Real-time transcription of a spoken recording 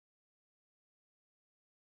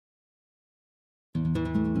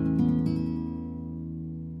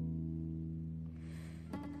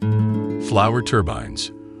Flower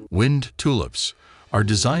turbines, wind tulips, are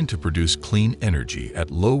designed to produce clean energy at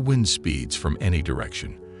low wind speeds from any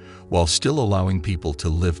direction, while still allowing people to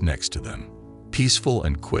live next to them. Peaceful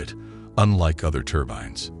and quiet, unlike other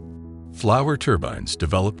turbines. Flower turbines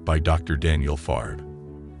developed by Dr. Daniel Farb.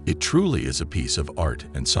 It truly is a piece of art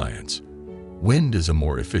and science. Wind is a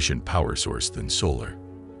more efficient power source than solar.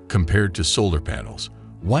 Compared to solar panels,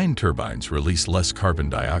 wind turbines release less carbon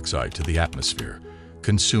dioxide to the atmosphere,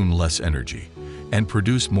 consume less energy, and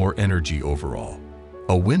produce more energy overall.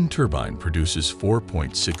 A wind turbine produces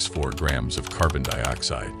 4.64 grams of carbon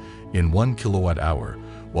dioxide in 1 kilowatt hour,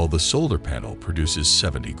 while the solar panel produces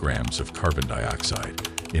 70 grams of carbon dioxide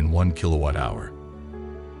in 1 kilowatt hour.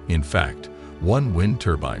 In fact, one wind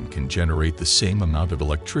turbine can generate the same amount of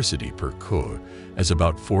electricity per core as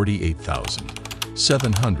about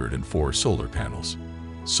 48,704 solar panels.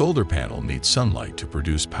 Solar panel needs sunlight to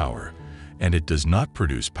produce power, and it does not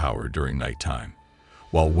produce power during nighttime,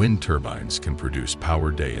 while wind turbines can produce power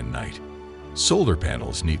day and night. Solar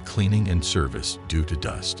panels need cleaning and service due to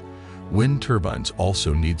dust. Wind turbines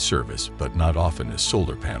also need service, but not often as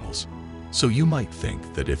solar panels. So you might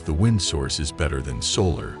think that if the wind source is better than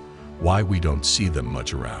solar, why we don't see them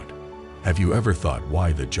much around. Have you ever thought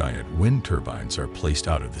why the giant wind turbines are placed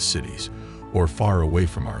out of the cities or far away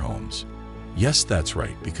from our homes? Yes, that's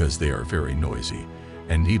right, because they are very noisy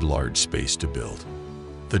and need large space to build.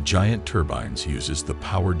 The giant turbines uses the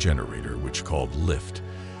power generator, which called lift.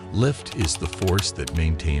 Lift is the force that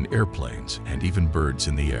maintain airplanes and even birds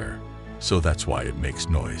in the air. So that's why it makes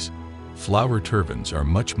noise. Flower turbines are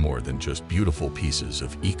much more than just beautiful pieces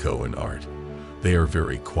of eco and art. They are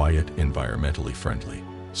very quiet, environmentally friendly,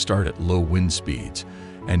 start at low wind speeds,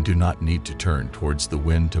 and do not need to turn towards the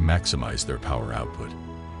wind to maximize their power output.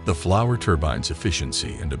 The flower turbine's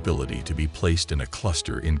efficiency and ability to be placed in a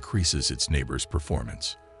cluster increases its neighbor's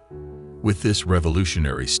performance. With this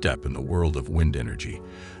revolutionary step in the world of wind energy,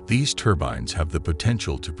 these turbines have the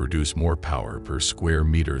potential to produce more power per square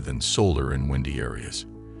meter than solar in windy areas.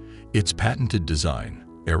 Its patented design,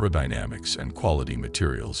 aerodynamics, and quality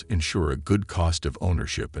materials ensure a good cost of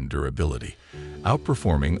ownership and durability,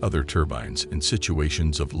 outperforming other turbines in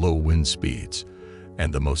situations of low wind speeds.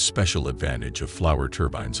 And the most special advantage of flower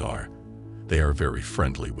turbines are, they are very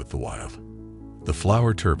friendly with the wild. The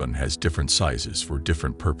flower turbine has different sizes for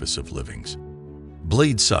different purpose of livings.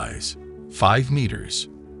 Blade size, 5 meters.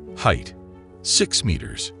 Height, 6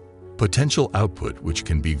 meters. Potential output, which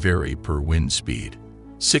can be vary per wind speed,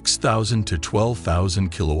 6,000 to 12,000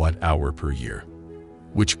 kilowatt hour per year,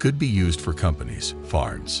 which could be used for companies,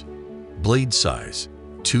 farms. Blade size,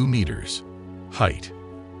 2 meters. Height,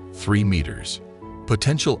 3 meters.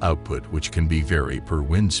 Potential output, which can be vary per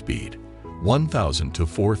wind speed, 1,000 to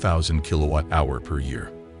 4,000 kilowatt hour per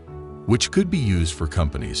year, which could be used for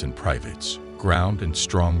companies and privates, ground and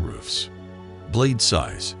strong roofs. Blade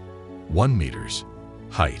size, 1 meters.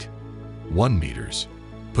 Height, 1 meters.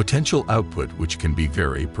 Potential output, which can be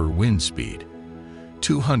vary per wind speed,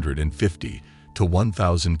 250 to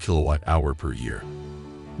 1,000 kilowatt hour per year,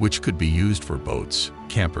 which could be used for boats,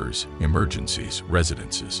 campers, emergencies,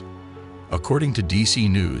 residences. According to DC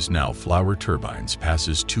News Now, Flower Turbines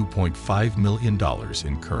passes $2.5 million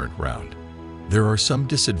in current round. There are some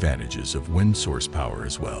disadvantages of wind source power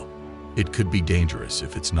as well. It could be dangerous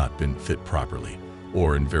if it's not been fit properly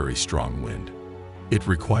or in very strong wind. It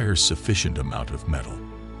requires sufficient amount of metal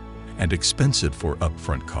and expensive for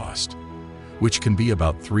upfront cost, which can be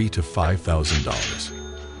about $3,000 to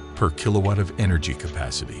 $5,000 per kilowatt of energy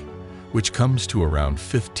capacity, which comes to around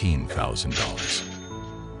 $15,000.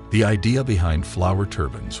 The idea behind flower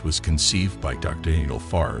turbines was conceived by Dr. Daniel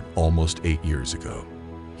Farb almost 8 years ago.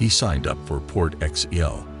 He signed up for Port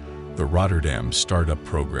XL, the Rotterdam startup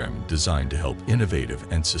program designed to help innovative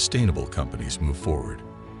and sustainable companies move forward.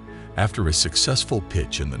 After a successful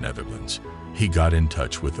pitch in the Netherlands, he got in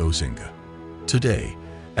touch with Ozinga. Today,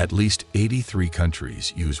 at least 83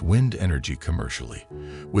 countries use wind energy commercially,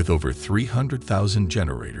 with over 300,000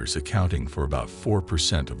 generators accounting for about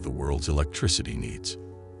 4% of the world's electricity needs.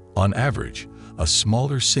 On average, a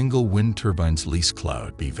smaller single wind turbine's lease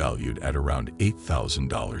cloud be valued at around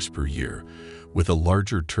 $8,000 per year, with a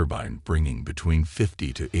larger turbine bringing between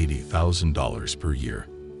 $50,000 to $80,000 per year.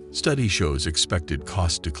 Study shows expected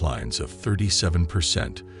cost declines of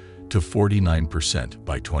 37% to 49%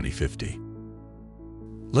 by 2050.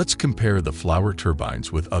 Let's compare the flower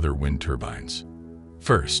turbines with other wind turbines.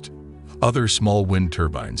 First, other small wind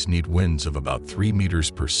turbines need winds of about 3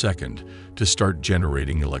 meters per second to start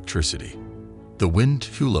generating electricity. The wind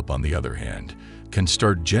tulip, on the other hand, can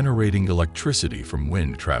start generating electricity from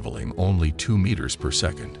wind traveling only 2 meters per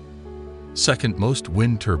second. Second, most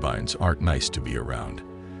wind turbines aren't nice to be around,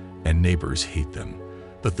 and neighbors hate them.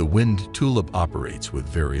 But the wind tulip operates with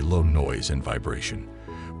very low noise and vibration,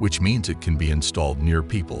 which means it can be installed near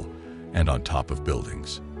people and on top of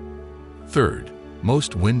buildings. Third,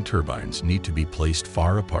 most wind turbines need to be placed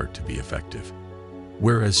far apart to be effective,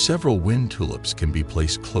 whereas several wind tulips can be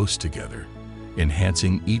placed close together,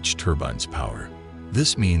 enhancing each turbine's power.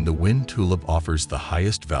 This means the wind tulip offers the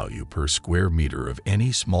highest value per square meter of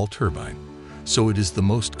any small turbine, so it is the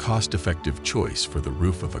most cost-effective choice for the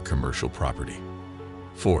roof of a commercial property.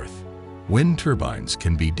 Fourth, wind turbines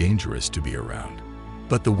can be dangerous to be around,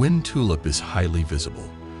 but the wind tulip is highly visible,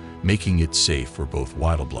 making it safe for both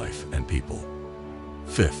wildlife and people.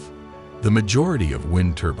 Fifth, the majority of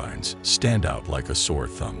wind turbines stand out like a sore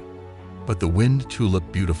thumb, but the wind tulip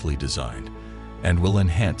beautifully designed and will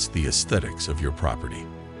enhance the aesthetics of your property.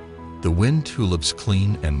 The wind tulip's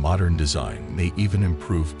clean and modern design may even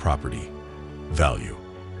improve property value.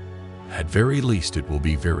 At very least, it will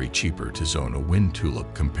be very cheaper to zone a wind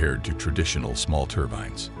tulip compared to traditional small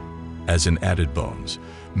turbines. As an added bonus,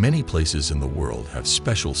 many places in the world have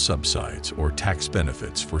special subsidies or tax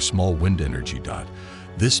benefits for small wind energy.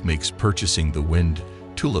 This makes purchasing the wind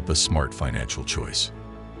tulip a smart financial choice.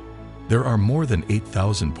 There are more than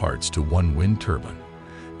 8,000 parts to one wind turbine,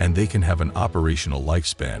 and they can have an operational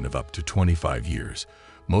lifespan of up to 25 years.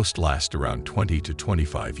 Most last around 20 to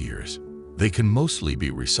 25 years. They can mostly be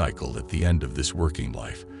recycled at the end of this working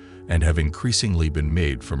life and have increasingly been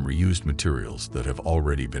made from reused materials that have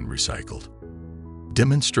already been recycled.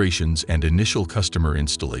 Demonstrations and initial customer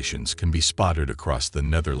installations can be spotted across the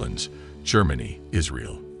Netherlands, Germany,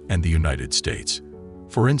 Israel, and the United States.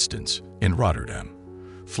 For instance, in Rotterdam,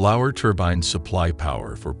 Flower Turbines supply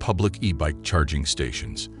power for public e-bike charging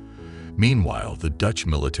stations. Meanwhile, the Dutch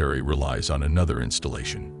military relies on another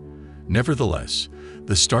installation. Nevertheless,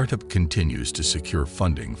 the startup continues to secure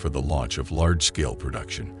funding for the launch of large-scale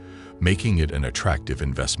production, making it an attractive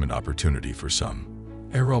investment opportunity for some.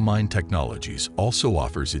 Aeromine Technologies also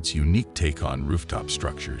offers its unique take on rooftop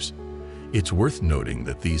structures. It's worth noting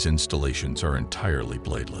that these installations are entirely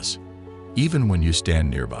bladeless. Even when you stand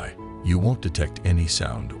nearby, you won't detect any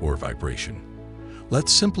sound or vibration.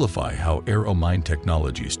 Let's simplify how Aeromine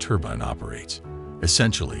Technologies' turbine operates.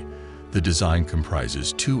 Essentially, the design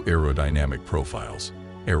comprises two aerodynamic profiles,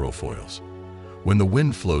 aerofoils. When the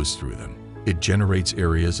wind flows through them, it generates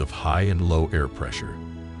areas of high and low air pressure.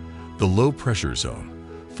 The low pressure zone,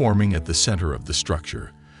 forming at the center of the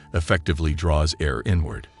structure, effectively draws air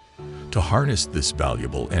inward. To harness this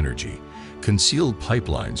valuable energy, concealed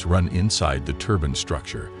pipelines run inside the turbine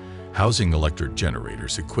structure, housing electric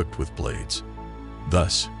generators equipped with blades.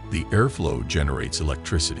 Thus, the airflow generates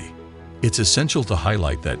electricity. It's essential to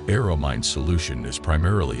highlight that Aeromine's solution is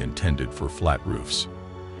primarily intended for flat roofs.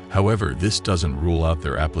 However, this doesn't rule out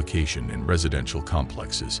their application in residential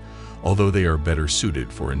complexes, although they are better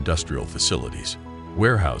suited for industrial facilities,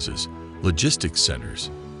 warehouses, logistics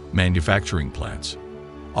centers, manufacturing plants,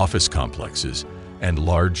 office complexes, and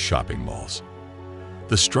large shopping malls.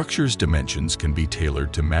 The structure's dimensions can be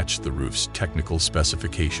tailored to match the roof's technical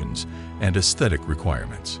specifications and aesthetic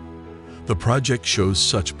requirements. The project shows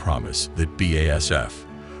such promise that BASF,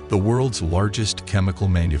 the world's largest chemical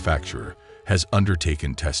manufacturer, has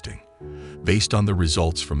undertaken testing. Based on the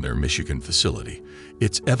results from their Michigan facility,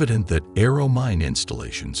 it's evident that Aeromine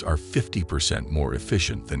installations are 50% more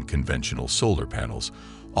efficient than conventional solar panels,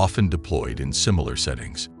 often deployed in similar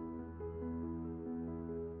settings.